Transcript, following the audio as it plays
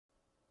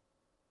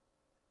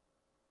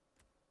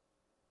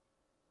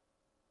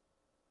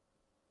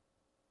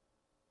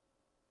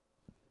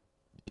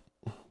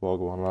Well,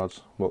 go on,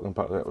 lads. Welcome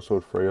back to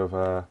episode 3 of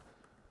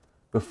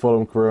the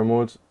Fulham career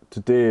mode.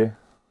 Today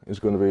is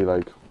going to be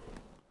like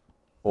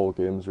all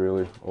games,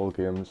 really. All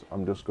games.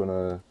 I'm just going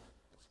to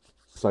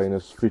sign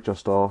his feature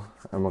star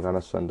and we're going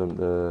to send him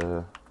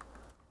to...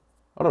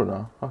 I don't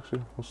know,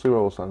 actually. We'll see where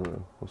we'll send him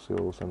to. We'll see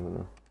where we'll send him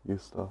to.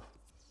 Youth stuff.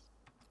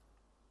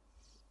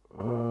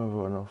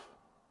 Oh, enough.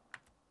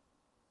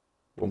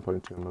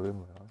 1.2 million,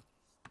 we are.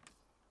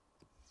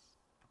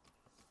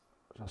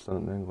 Just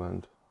in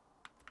England.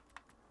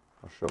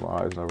 I'll shut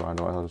my eyes now, I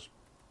know I was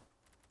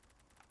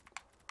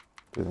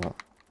doing that.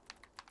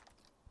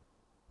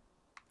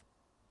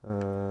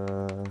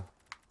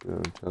 Yeah,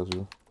 it tells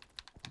you.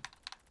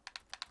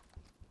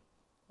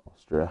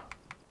 Austria.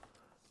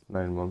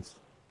 9 months.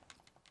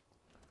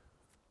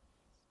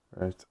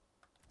 Right.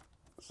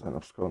 Sign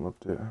up Scotland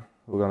update.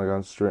 We're gonna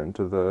go straight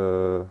into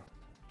the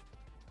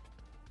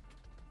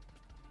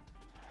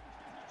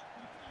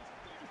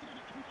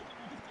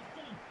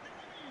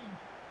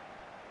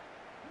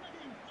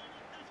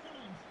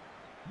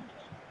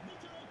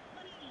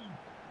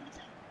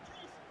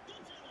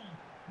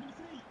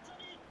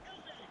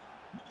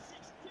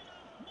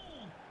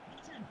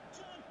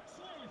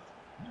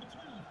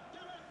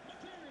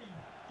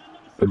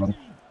Good.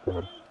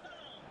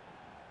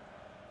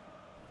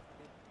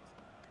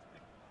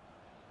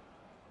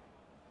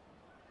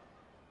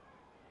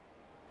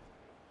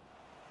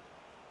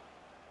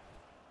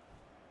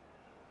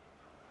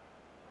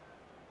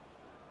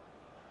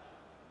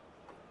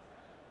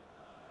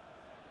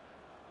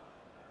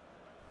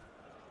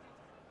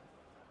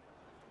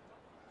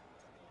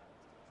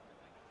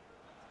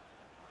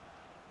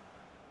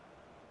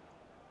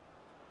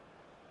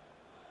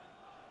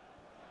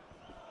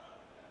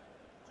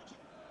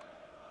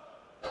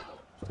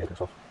 Take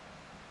this off.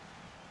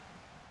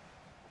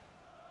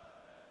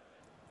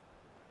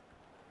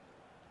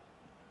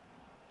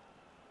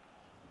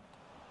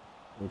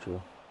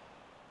 Neutral.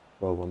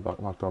 Well one back,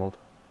 McDonald.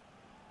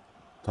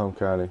 Tom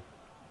Kearney.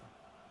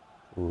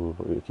 Ooh,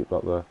 but you keep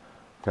that there.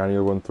 Kearney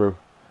will run through.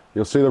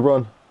 You'll see the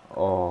run.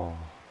 Oh.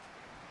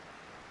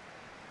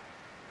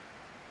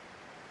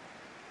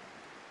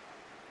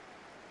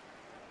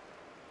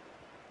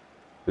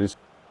 These.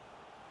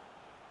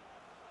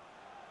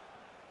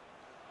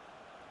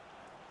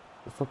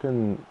 The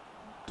fucking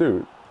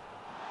dude.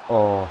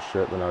 Oh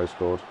shit! Then now he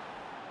scored.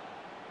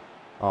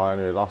 Oh,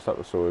 anyway, last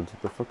episode,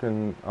 the fucking,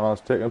 and I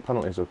was taking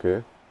penalties,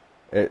 okay?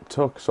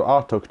 So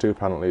I took 2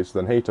 penalties,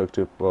 then he took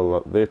 2,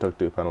 well, they took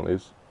 2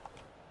 penalties.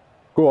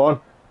 Go on,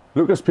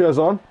 Lucas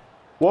Piazon,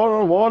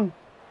 1-on-1,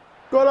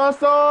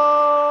 Golasso!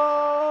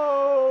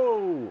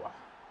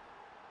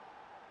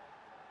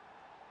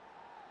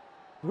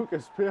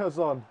 Lucas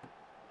Piazon,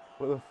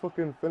 with a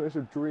fucking finish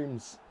of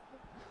dreams,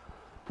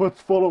 puts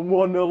Fulham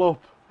 1-0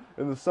 up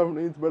in the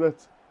 17th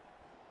minute.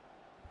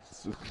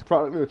 It's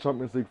practically a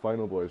Champions League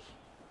final, boys.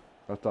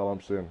 That's all I'm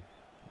saying.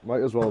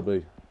 Might as well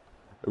be.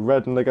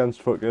 Reading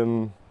against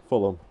fucking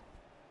Fulham.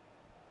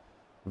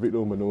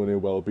 Vito Manoni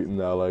well beaten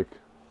there, like.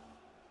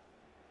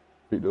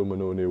 Vito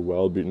Manoni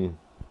well beaten.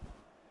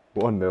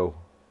 1-0. Goal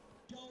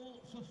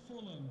for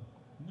Fulham.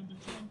 Number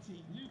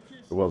 20,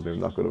 Lucas. It wasn't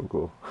even that good of a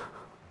goal.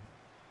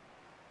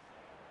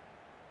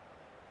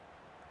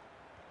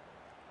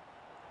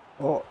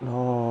 Oh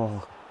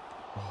no.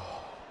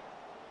 Oh,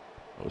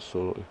 that was so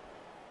lucky.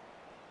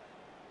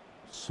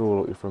 So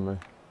lucky from me.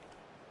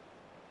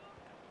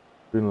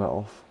 Been let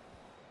off.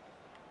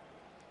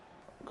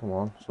 Come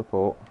on,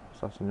 support.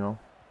 Sassignon.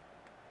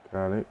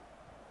 Kearney.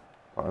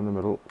 Back in the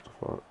middle.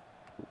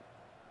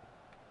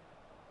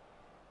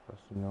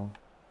 Sassignon.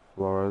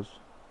 Flores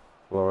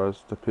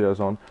to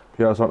Piazon.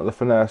 Piazon to the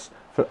finesse.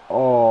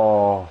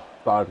 Oh,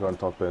 that had gone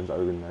top bins. That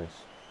would have been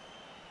nice.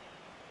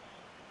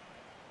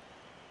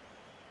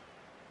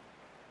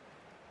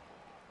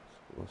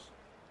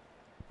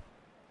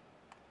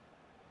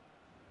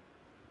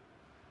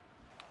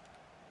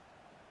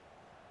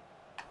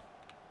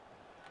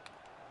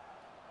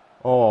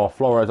 Oh,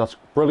 Flores, that's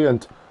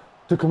brilliant.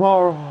 To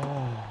Kamara.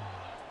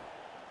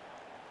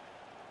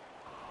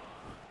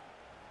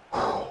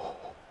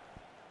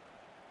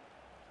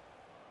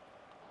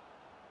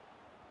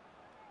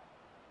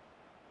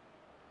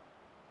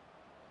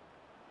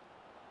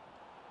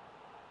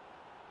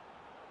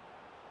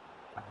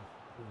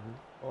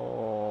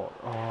 Oh,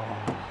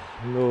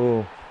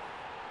 no.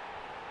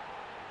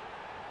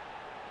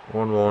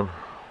 1-1.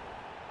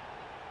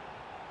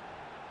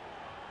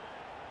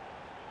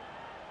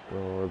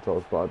 Oh, that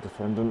was bad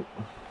defending.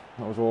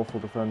 That was awful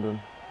defending.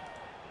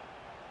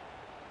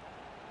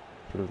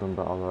 Should have done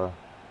better there.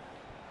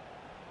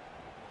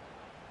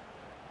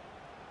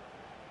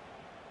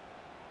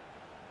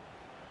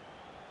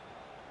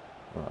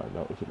 Alright,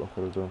 that was what I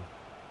could have done.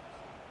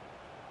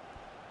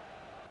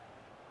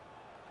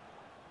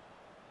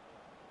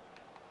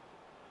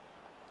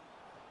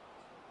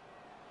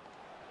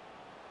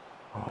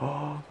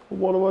 Oh,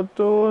 what have I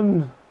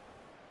done?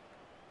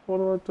 What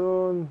have I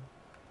done?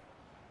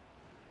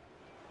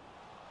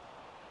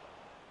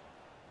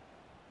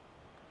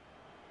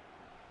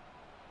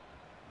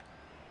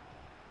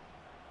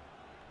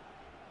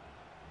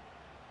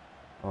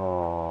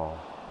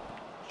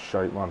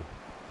 shite, man.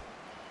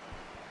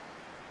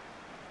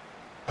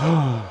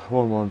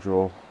 1-1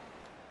 draw.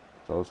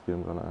 So this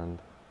game gonna end.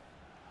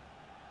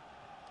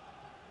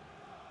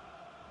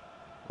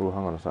 Oh,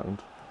 hang on a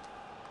second.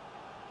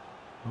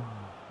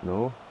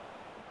 No.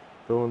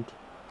 Don't.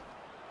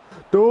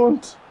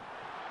 Don't!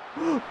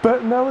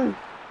 Bettinelli!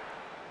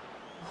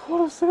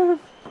 What a save!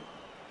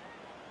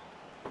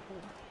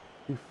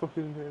 You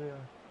fucking maniac.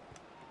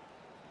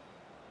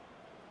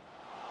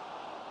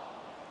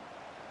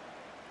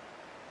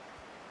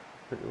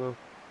 Take a look.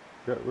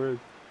 Get rid.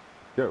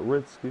 Get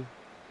Ridsky.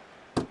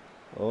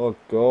 Oh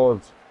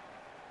god.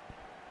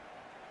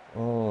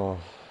 Oh.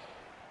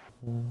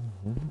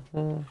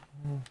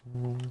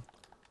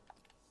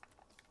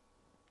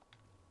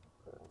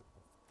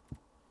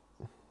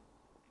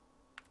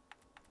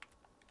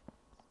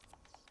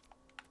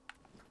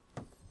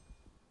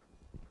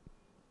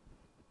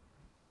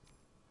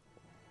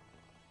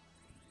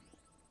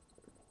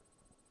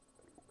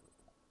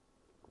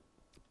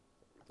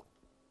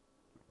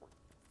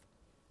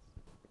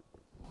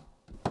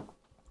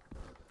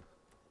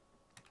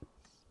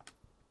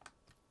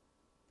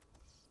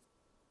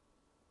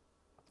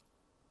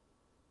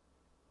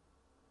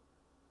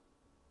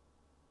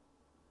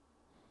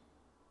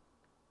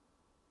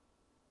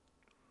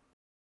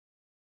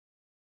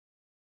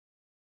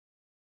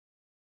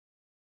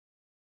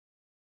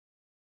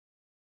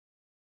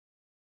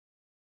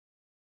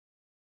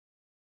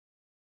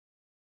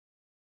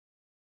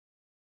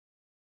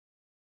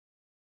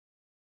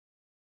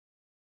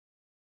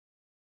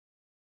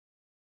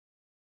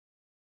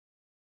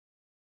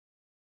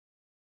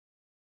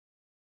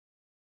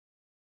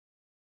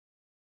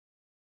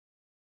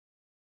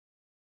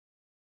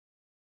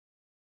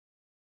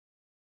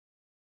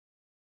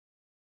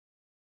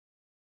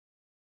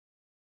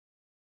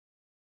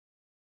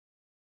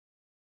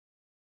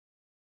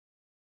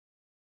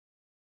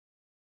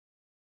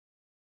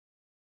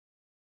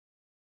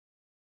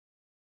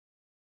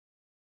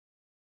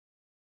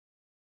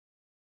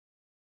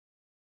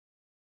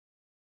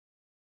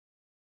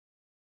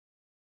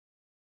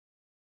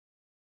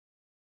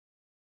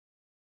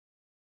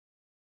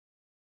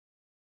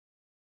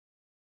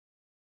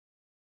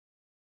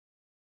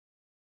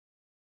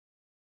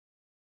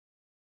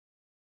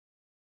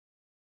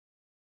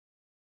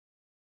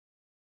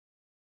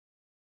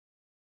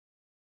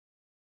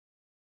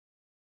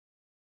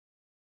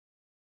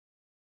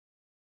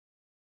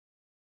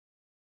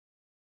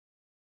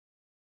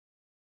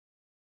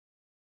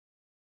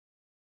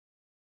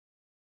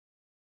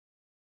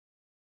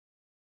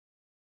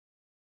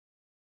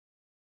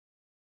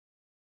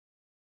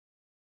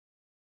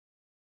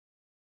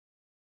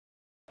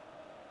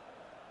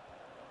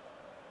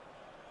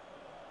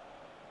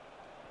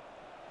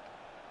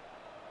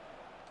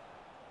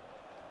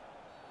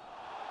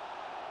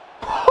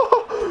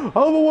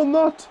 How have I won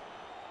that?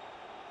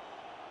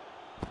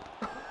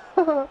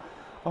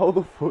 How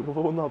the fuck have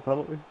I won that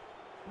penalty?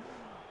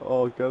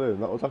 Oh, get in.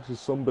 That was actually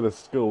some bit of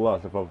skill,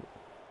 that. If I've...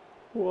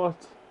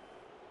 What?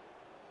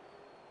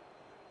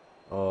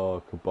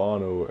 Oh,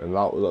 Kebano. And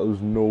that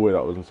was no way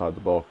that was inside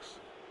the box.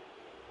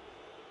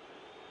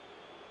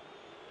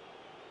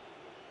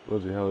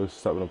 Bloody hell, who's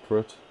stepping up for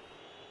it?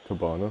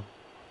 Kebano.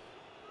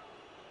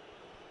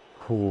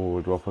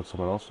 Oh, do I put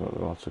someone else in it?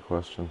 That's the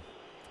question.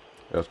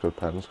 Yeah, let's go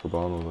Pens,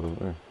 Kebano,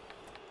 didn't we?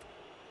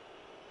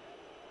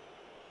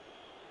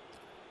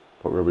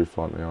 Put Ruby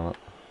Fonte on it.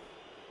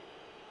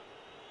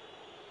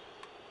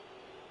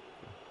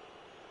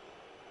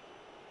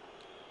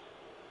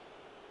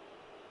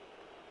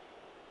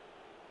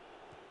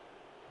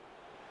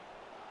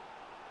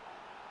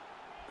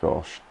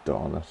 Gosh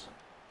darn it.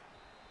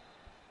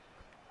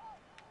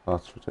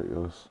 That's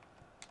ridiculous.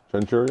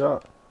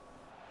 Centuria?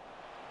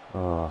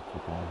 Ah,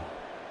 come on.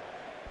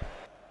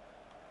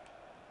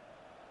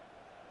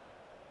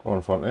 Go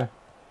on, Fonte.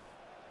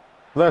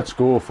 Let's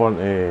go,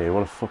 Fonte.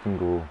 What a fucking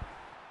goal.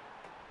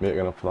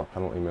 Making up for that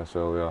penalty miss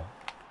earlier.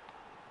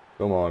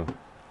 Come on.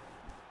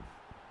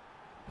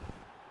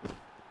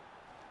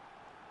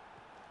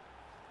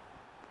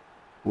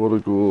 What a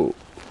goal.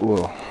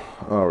 Well,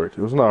 alright, it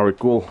was an alright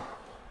goal.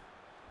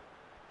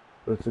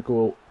 But it's a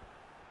goal.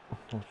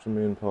 That's the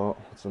main part.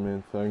 That's the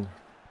main thing.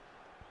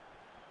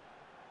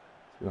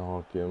 It's been a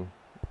hard game.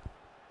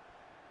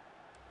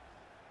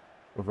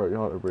 We're very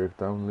hard to break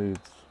down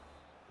leads.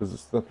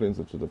 Because they're playing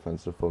such a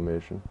defensive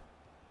formation.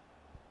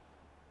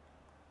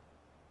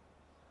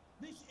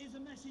 This is a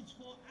message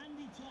for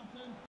Andy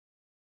Topham.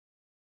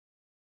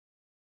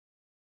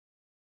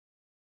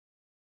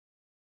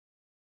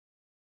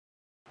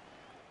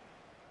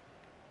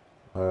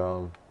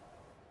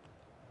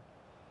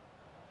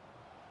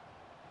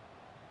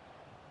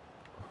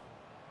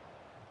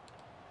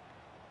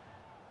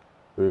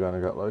 Who are you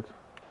gonna get like?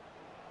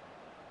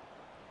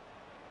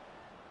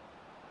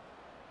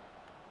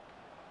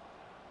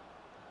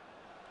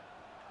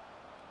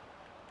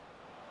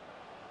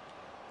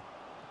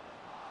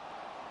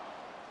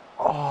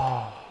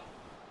 Oh.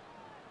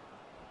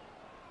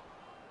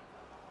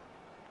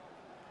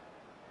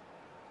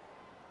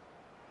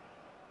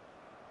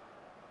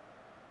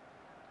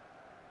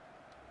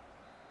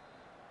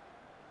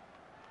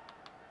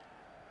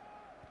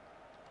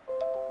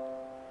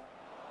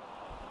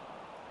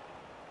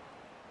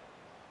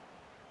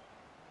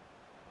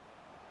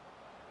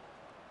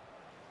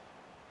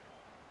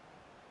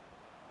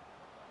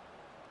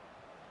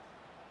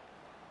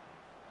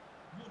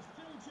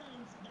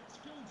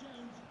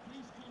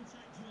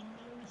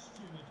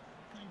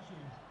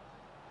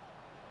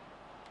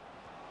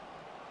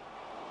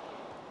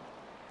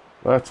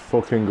 Let's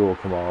fucking go,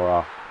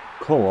 Kamara.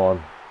 Come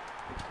on.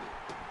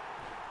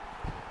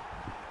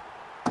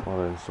 Well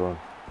then, son.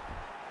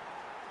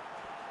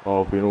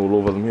 Oh, we've been all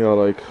over them here,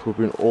 like, we've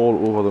been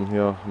all over them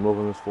here. I'm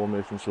loving this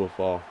formation so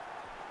far.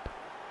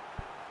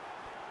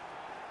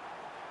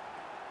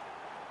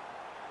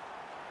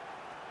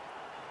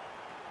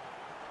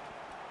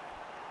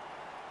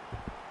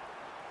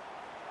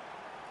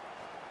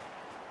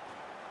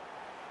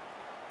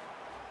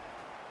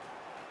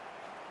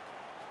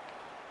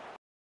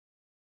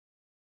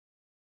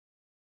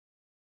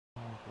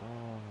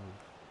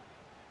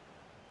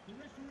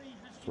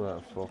 Swear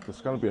to fuck,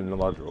 there's gonna be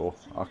another draw.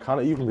 I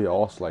can't even be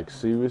arsed, like,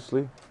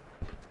 seriously?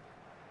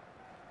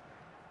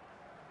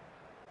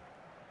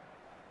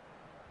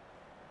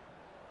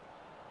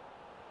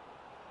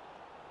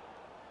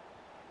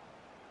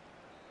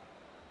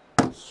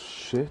 It's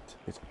shit.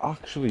 It's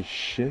actually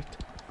shit.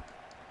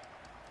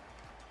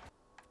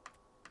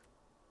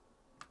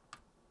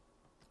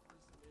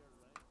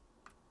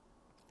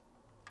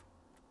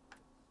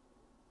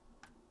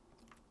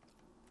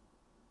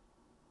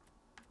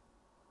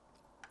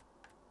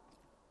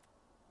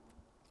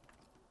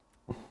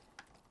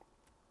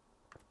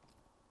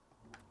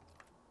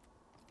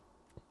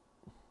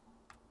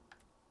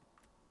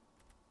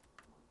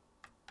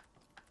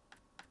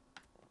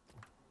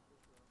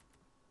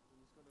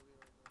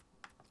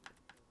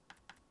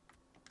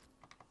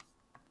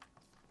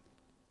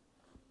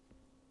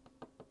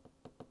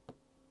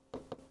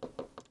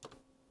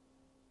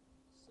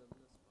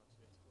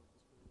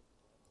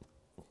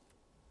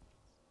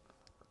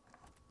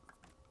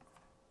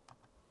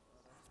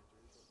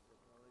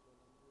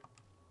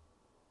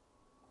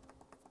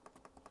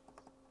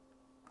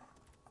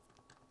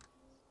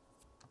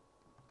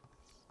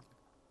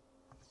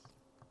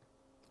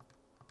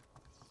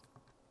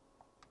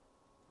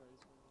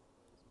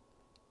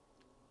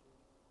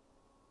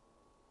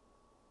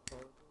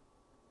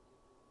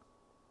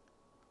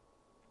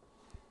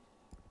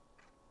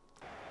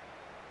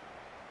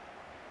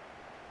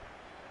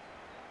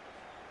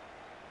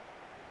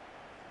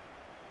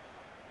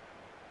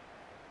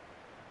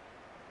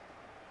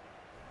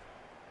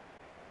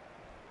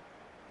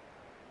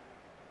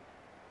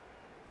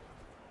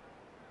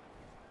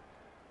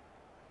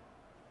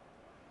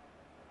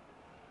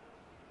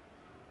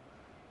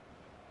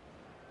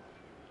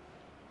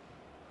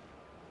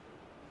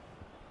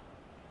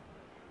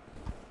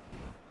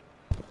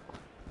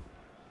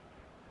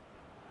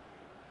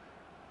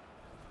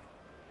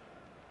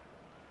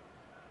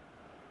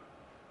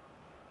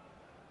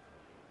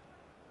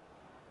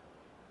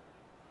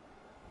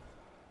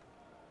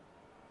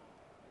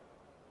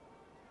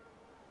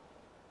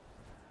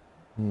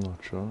 I'm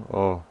not sure.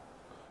 Oh,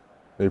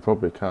 you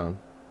probably can.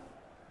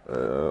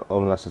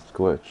 Unless it's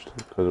glitched,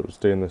 because it was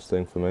doing this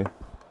thing for me.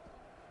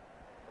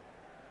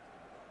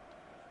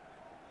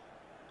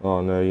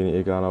 Oh no, you need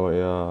to go now what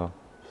you are.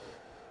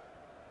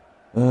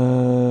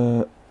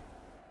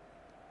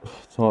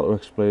 It's hard to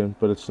explain,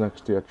 but it's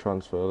next to your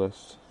transfer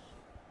list.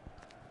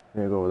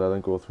 You go over there,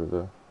 then go through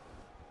there.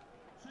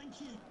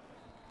 Thank you.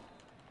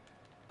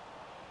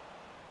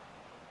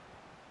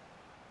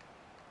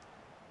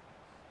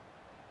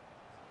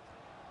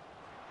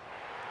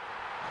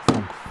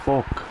 Thank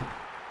fuck.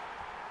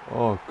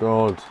 Oh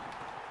god.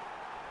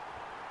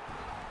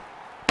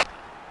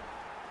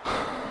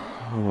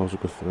 Oh, that was a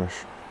good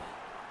finish.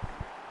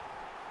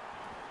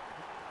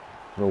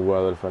 No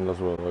where the defenders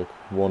were, like,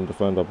 one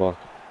defender back.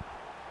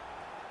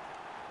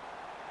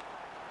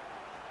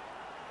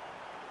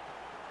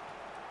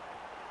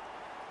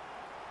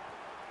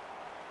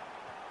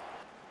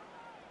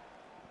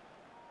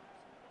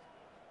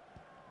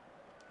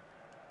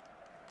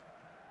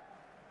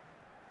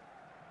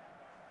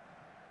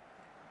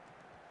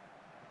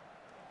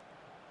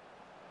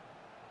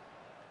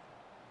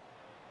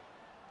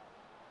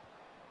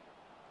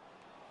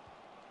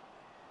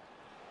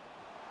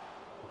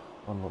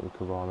 Unlucky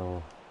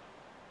Kebano.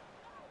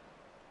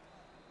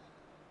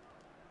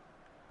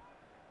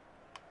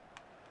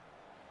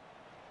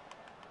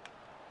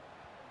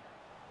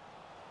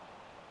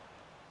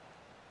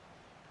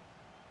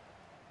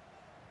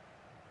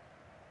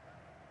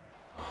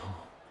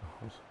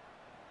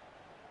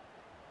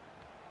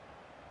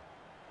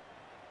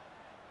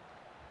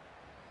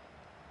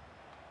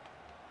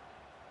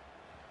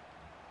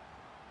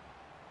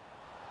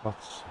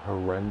 That's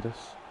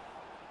horrendous.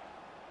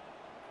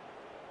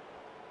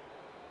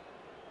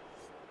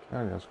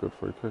 Kenny has good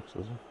free kicks,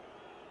 does he?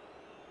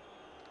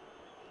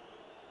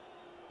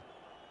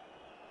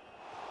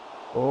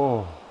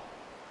 Oh.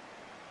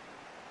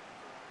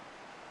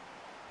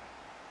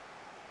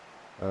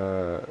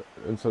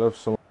 Instead of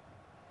some,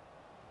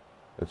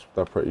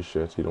 they're pretty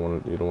shit. You don't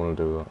want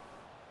to do that.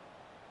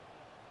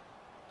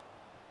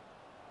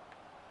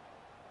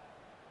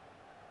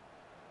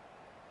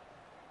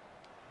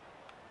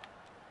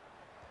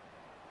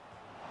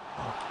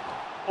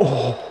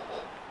 Oh.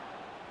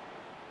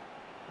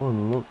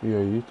 Unlucky,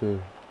 you do.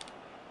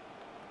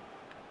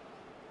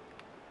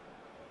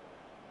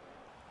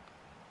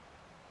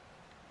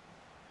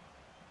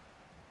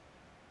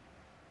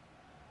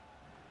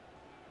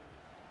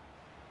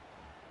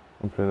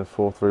 I'm playing a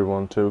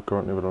 4-3-1-2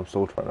 currently, but I'm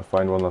still trying to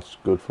find one that's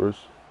good for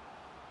us.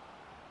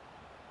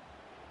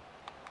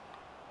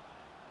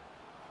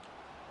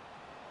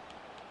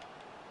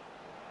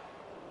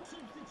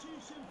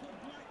 Substitution for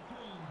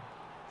Blackpool.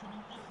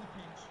 Coming off the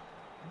pitch,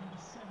 number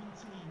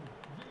 17,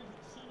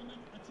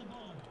 Solomon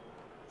Atabon,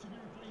 to be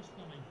replaced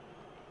by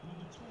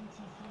number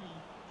 23,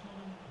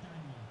 Colin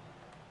Daniel.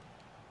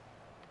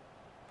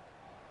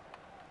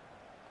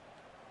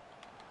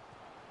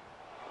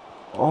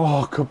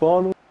 Oh,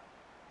 Kebano.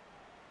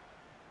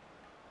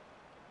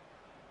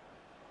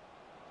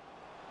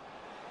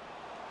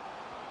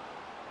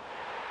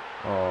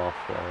 Oh,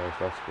 Flores,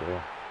 that's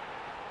good.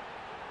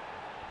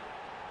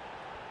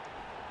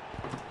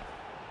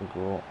 Good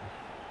goal.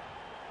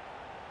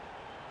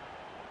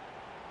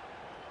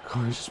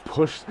 God, he just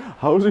pushed.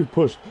 How was he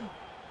pushed?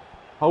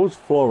 How was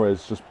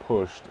Flores just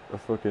pushed a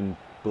fucking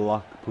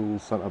Blackpool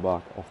centre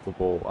back off the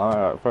ball?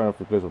 Fair enough,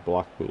 he plays with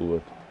Blackpool,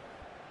 but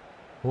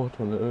what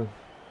on earth?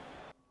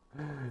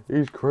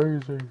 He's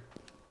crazy.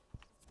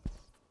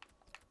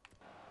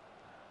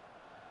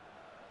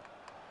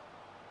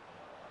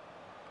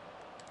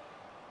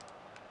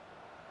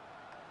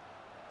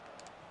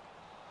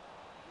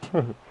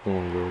 Oh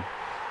my god.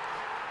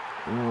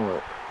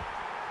 Alright.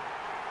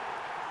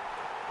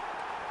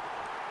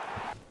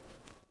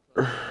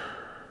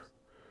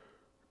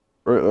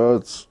 Right,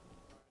 lads.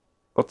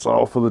 That's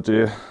all for the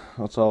day.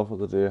 That's all for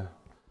the day.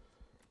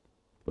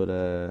 But,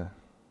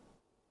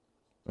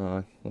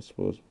 alright, I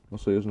suppose. I'll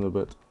see you in a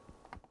bit.